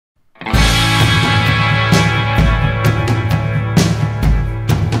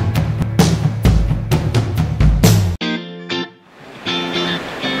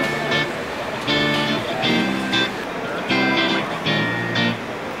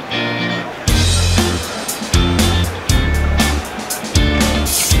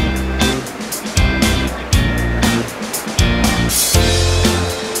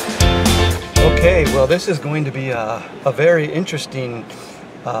Well, this is going to be a very interesting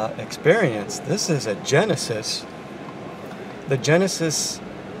experience. This is a Genesis, the Genesis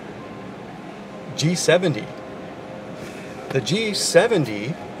G70. The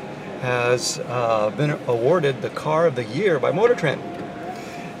G70 has been awarded the Car of the Year by Motortrend.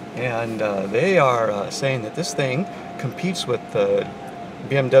 And they are saying that this thing competes with the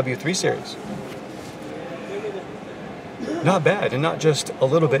BMW 3 Series. Not bad, and not just a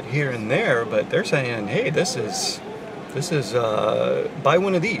little bit here and there, but they're saying, hey, this is buy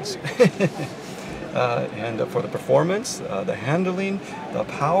one of these. And for the performance, the handling, the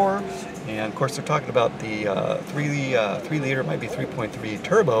power, and of course they're talking about the 3 liter, might be 3.3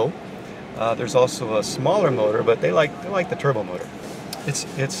 turbo. There's also a smaller motor, but they like the turbo motor.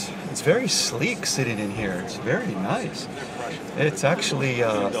 It's very sleek sitting in here. It's very nice. It's actually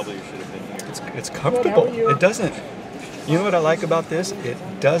it's comfortable. It doesn't. You know what I like about this? It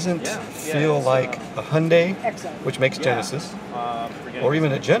doesn't feel like a Hyundai, which makes Genesis, or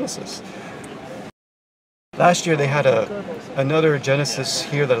even a Genesis. Last year they had another Genesis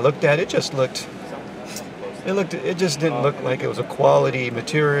here that I looked at. It just didn't look like it was a quality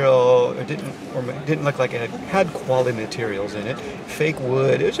material. It didn't look like it had quality materials in it. Fake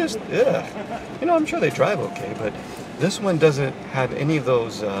wood. It's just, you know, I'm sure they drive okay, but this one doesn't have any of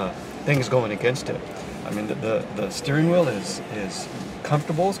those things going against it. I mean, the steering wheel is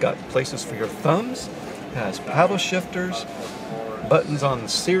comfortable. It's got places for your thumbs. It has paddle shifters, buttons on the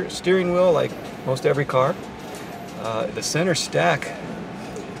steering wheel like most every car. The center stack,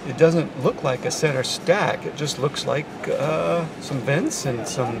 it doesn't look like a center stack. It just looks like some vents and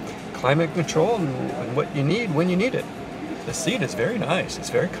some climate control and what you need when you need it. The seat is very nice. It's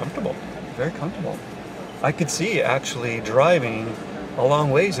very comfortable. Very comfortable. I could see actually driving a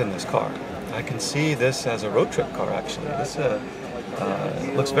long ways in this car. I can see this as a road trip car, actually. This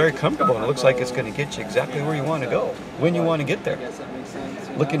looks very comfortable, and it looks like it's going to get you exactly where you want to go, when you want to get there.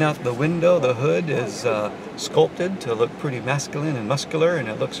 Looking out the window, the hood is sculpted to look pretty masculine and muscular, and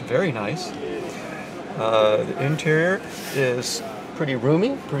it looks very nice. The interior is pretty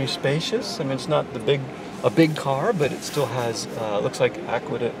roomy, pretty spacious. I mean, it's not a big car, but it still has, looks like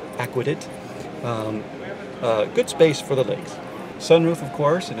aqueduct, good space for the legs. Sunroof, of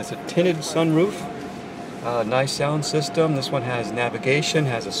course, and it's a tinted sunroof. Nice sound system. This one has navigation,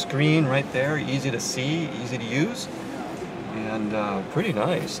 has a screen right there, easy to see, easy to use, and pretty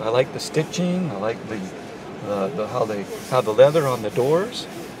nice. I like the stitching. I like how they have the leather on the doors.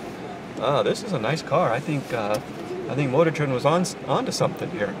 This is a nice car. I think Motortrend was onto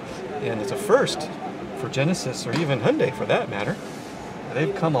something here, and it's a first for Genesis or even Hyundai for that matter.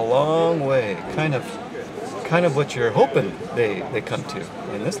 They've come a long way. Kind of what you're hoping they come to,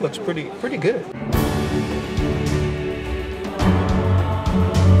 and this looks pretty good.